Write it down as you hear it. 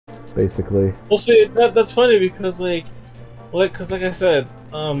basically. Well, see, that's funny because like I said,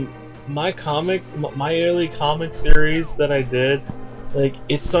 my early comic series that I did, like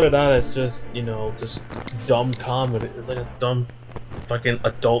it started out as just dumb comedy. It was like a dumb fucking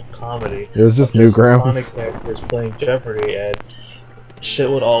adult comedy It was of just just Newgrounds. Sonic characters playing Jeopardy, and shit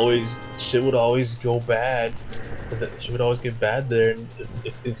would always go bad. She would always get bad there, and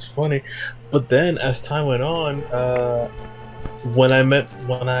it's funny. But then as time went on, when I met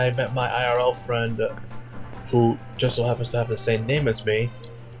my IRL friend, who just so happens to have the same name as me,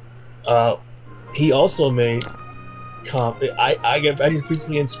 he also made I just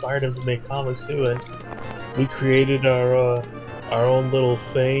basically inspired him to make comics too, and we created our own little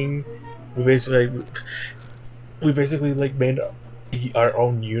thing. We basically like made our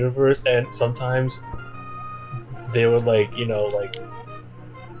own universe, and sometimes they would like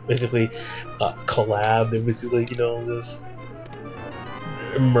basically collab. They basically just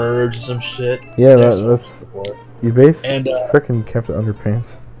merge some shit. Yeah, that's you basically and freaking kept it underpants.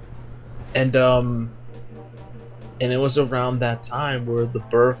 And it was around that time where the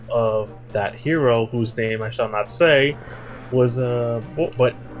birth of that hero, whose name I shall not say, was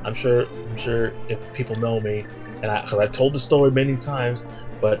but I'm sure if people know me, and because I've told the story many times,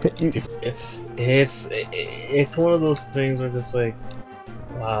 but it's one of those things where just like,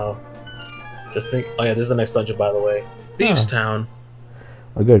 wow, to think. Oh yeah, this is the next dungeon, by the way, Thieves Town.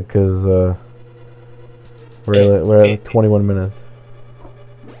 Oh, good, because we're at 21 minutes.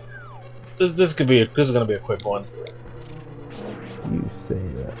 This is gonna be a quick one. You say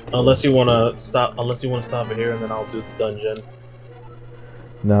that. Unless you wanna stop it here, and then I'll do the dungeon.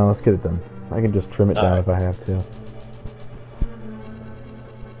 No, let's get it done. I can just trim it down if I have to.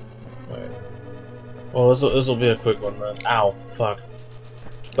 Right. Well, this will be a quick one then. Ow, fuck.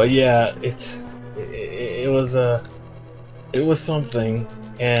 But yeah, it was something,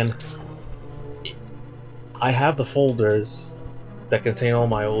 and I have the folders that contain all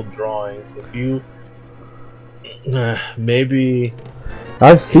my old drawings. If you maybe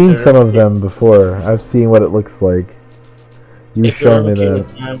I've seen some of them before. I've seen what it looks like. You showed me that. If there ever came a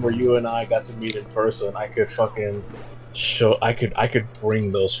time where you and I got to meet in person, I could fucking show. I could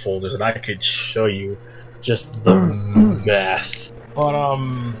bring those folders and I could show you just the mess. But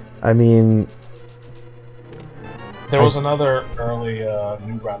I mean, there was another early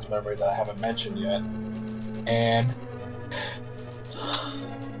Newgrounds memory that I haven't mentioned yet, and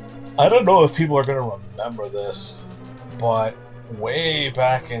I don't know if people are gonna remember this, but way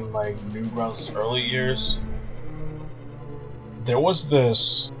back in like Newgrounds' early years, there was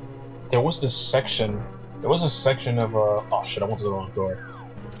this section of oh shit, I went to the wrong door.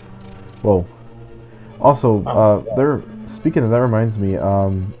 Whoa. Also, speaking of that reminds me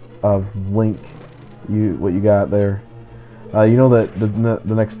of Link. What you got there? You know that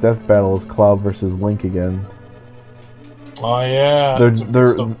the next death battle is Cloud versus Link again. Oh yeah, they're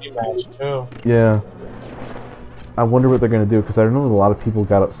rematch too. Yeah. I wonder what they're gonna do, because I know a lot of people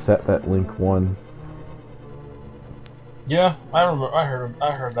got upset that Link won. Yeah, I remember. I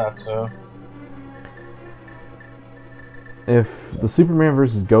heard that too. If the Superman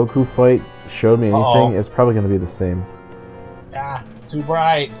versus Goku fight showed me anything, it's probably gonna be the same. Ah, too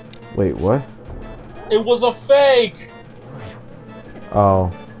bright. Wait, what? It was a fake.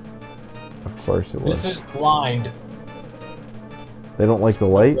 Oh, of course it was. This is Blind. They don't like the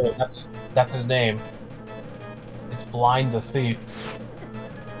light? That's his name. It's Blind the Thief.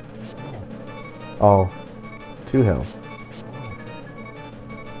 Oh. To hell.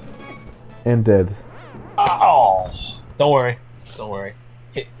 And dead. Oh! Don't worry. Don't worry.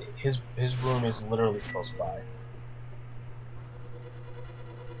 His room is literally close by.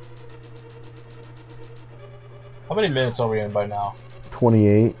 How many minutes are we in by now?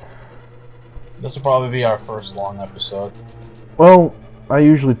 28. This will probably be our first long episode. Well, I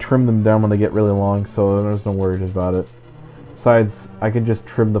usually trim them down when they get really long, so there's no worries about it. Besides, I can just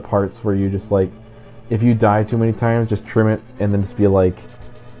trim the parts where you just like, if you die too many times, just trim it and then just be like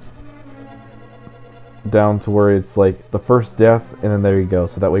down to where it's like the first death, and then there you go.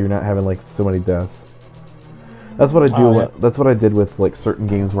 So that way you're not having like so many deaths. That's what I do. Yeah. That's what I did with like certain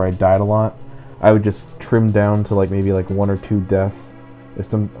games where I died a lot. I would just trim down to like maybe like 1 or 2 deaths, if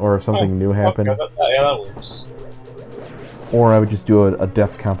something new happened. Okay, yeah, that works. Or I would just do a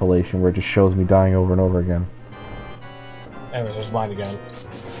death compilation where it just shows me dying over and over again. Anyways, there's mine again.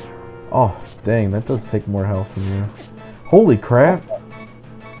 Oh, dang, that does take more health from you. Holy crap!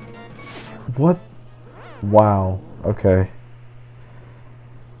 What? Wow, okay.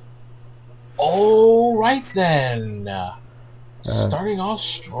 Alright then! Starting off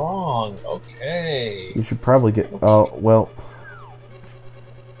strong, okay. You should probably get... Oh, well...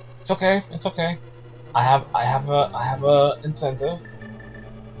 It's okay. It's okay. I have a incentive.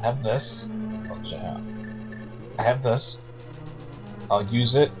 I have this. Oh, yeah. I have this. I'll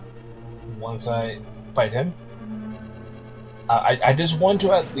use it once I fight him. I just want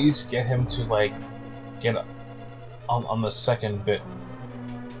to at least get him to like get on the second bit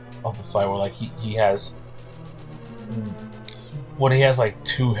of the fight where like he has when he has like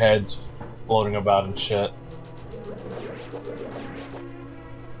two heads floating about and shit.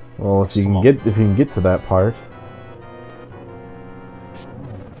 Well, if you can get to that part.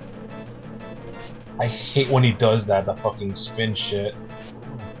 I hate when he does that, the fucking spin shit.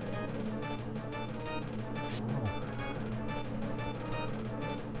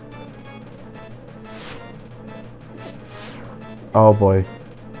 Oh boy.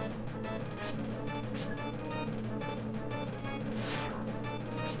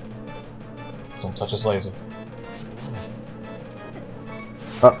 Don't touch his laser.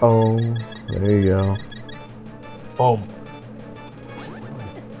 Uh-oh. There you go. Boom.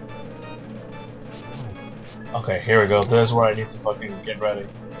 Okay, here we go. This is where I need to fucking get ready.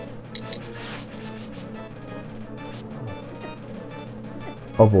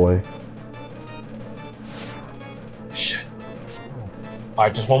 Oh boy. Shit.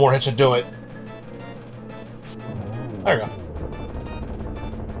 Alright, just one more hit should do it. There we go.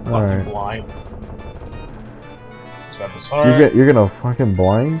 Alright. Fucking blind. Let's grab this heart. You're gonna fucking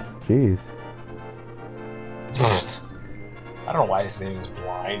blind? Jeez. I don't know why his name is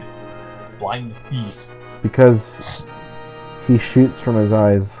Blind. Blind Thief. Because he shoots from his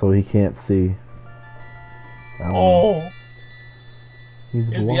eyes so he can't see. Oh! He's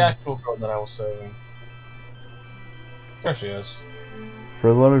Here's blind. the actual girl that I was saving. There she is.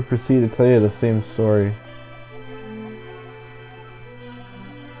 For let me proceed to tell you the same story.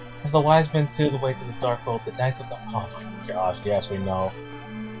 As the wise men seal the way to the dark world, the knights of the... Oh my gosh, yes, we know.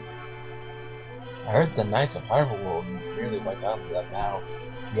 I heard the knights of Hyrule were nearly wiped out in that battle.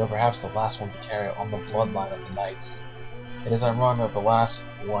 You are perhaps the last one to carry on the bloodline of the knights. It is ironic that the last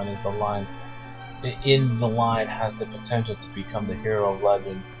one is the line... in the line has the potential to become the hero of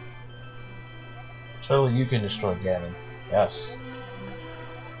legend. Surely you can destroy Ganon. Yes.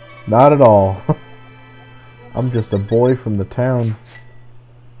 Not at all. I'm just a boy from the town.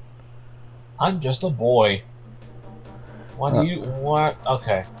 I'm just a boy. What do you... What?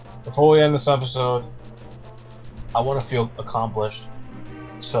 Okay. Before we end this episode, I want to feel accomplished.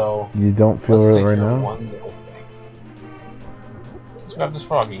 So... You don't feel let's it take right care of now? one little thing. Let's grab this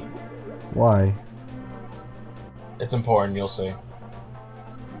froggy. Why? It's important, you'll see.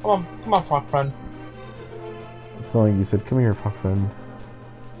 Come on, frog friend. It's not like you said, come here, fuck friend.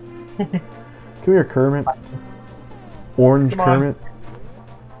 Come here, Kermit. Orange Come on. Kermit.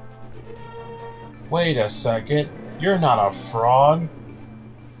 Wait a second. You're not a frog.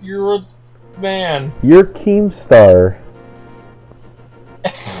 You're a man. You're Keemstar.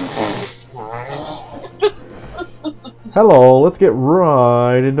 Hello, let's get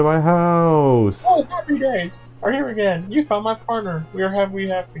right into my house. Oh, happy days are here again. You found my partner. We are happy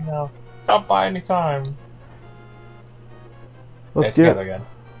now. Stop by anytime. Let's together again.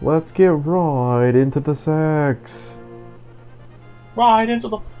 Let's get right into the sex. Right into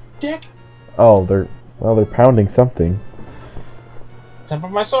the dick. Oh, they're pounding something. 10 for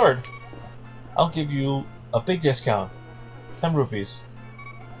my sword. I'll give you a big discount. 10 rupees.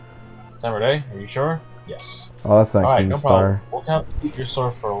 10 per day. Are you sure? Yes. Oh, that's not Alright, no problem. Keemstar. We'll have to keep your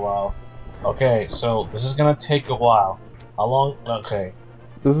sword for a while. Okay, so this is gonna take a while. How long? Okay.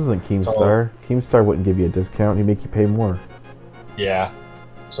 This isn't Keemstar. Keemstar wouldn't give you a discount. He'd make you pay more. Yeah.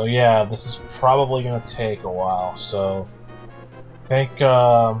 So yeah, this is probably gonna take a while. So I think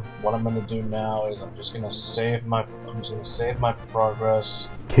what I'm gonna do now is I'm just gonna save my progress.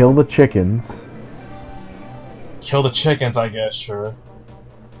 Kill the chickens. Kill the chickens, I guess. Sure.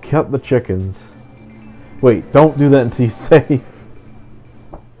 Cut the chickens. Wait, don't do that until you save.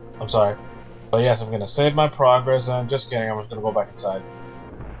 I'm sorry. But yes, I'm gonna save my progress, and just kidding, I'm just gonna go back inside.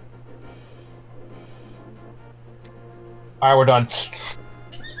 Alright, we're done.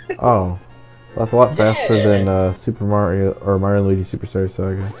 Oh. That's a lot faster than Super Mario or Mario and Luigi Superstar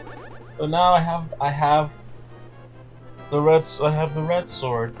Saga. So now I have the red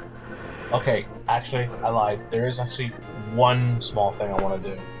sword. Okay, actually, I lied. There is actually one small thing I want to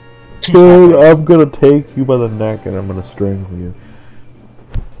do. Dude, I'm gonna take you by the neck and I'm gonna strangle you.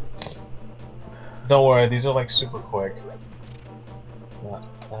 Don't worry, these are like super quick.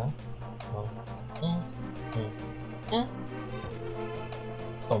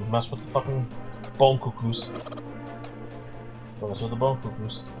 Don't mess with the fucking bone cuckoos. Don't mess with the bone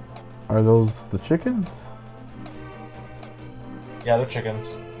cuckoos. Are those the chickens? Yeah, they're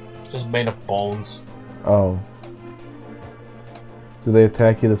chickens. Just made of bones. Oh. Do they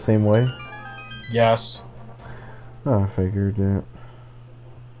attack you the same way? Yes. Oh, I figured it.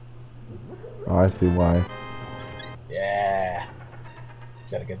 Oh, I see why. Yeah.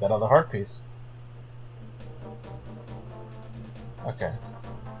 Gotta get that other heart piece. Okay.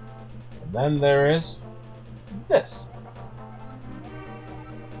 And then there is this.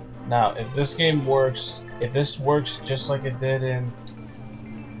 Now, if this game works, if this works just like it did in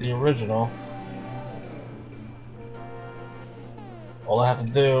the original, all I have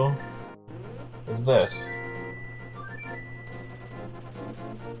to do is this.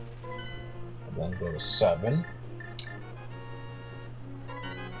 And then go to 7.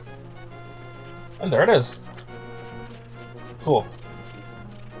 And there it is. Cool.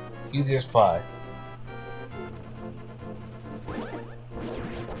 Easy as pie.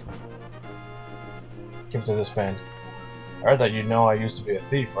 Give it to this man. I heard that you know I used to be a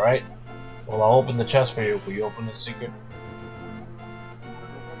thief, right? Well, I'll open the chest for you. Will you open the secret?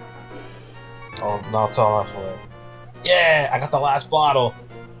 Oh, no, it's all off. Yeah! I got the last bottle!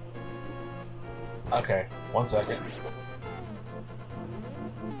 Okay, 1 second.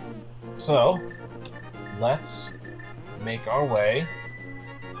 So, let's make our way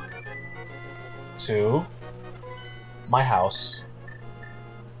to my house.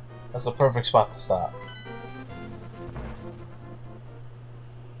 That's the perfect spot to stop.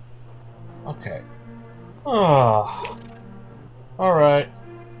 Okay. Ah. Alright.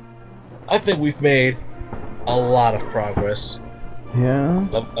 I think we've made a lot of progress. Yeah.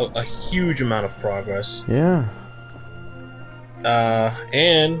 A huge amount of progress. Yeah.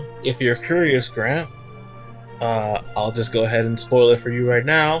 And if you're curious, Grant, I'll just go ahead and spoil it for you right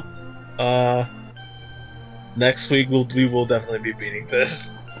now. Next week we will definitely be beating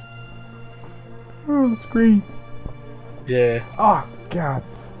this. Oh, the screen. Yeah. Oh, God.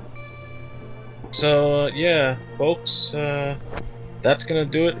 So, yeah, folks, that's gonna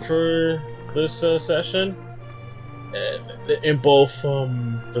do it for this session. In both for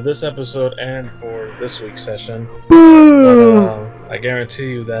this episode and for this week's session. But, I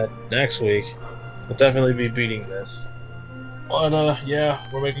guarantee you that next week we'll definitely be beating this. But yeah,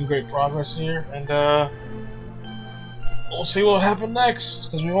 we're making great progress here, and we'll see what happens next,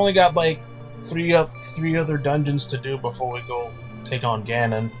 because we've only got like three other dungeons to do before we go take on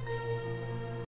Ganon.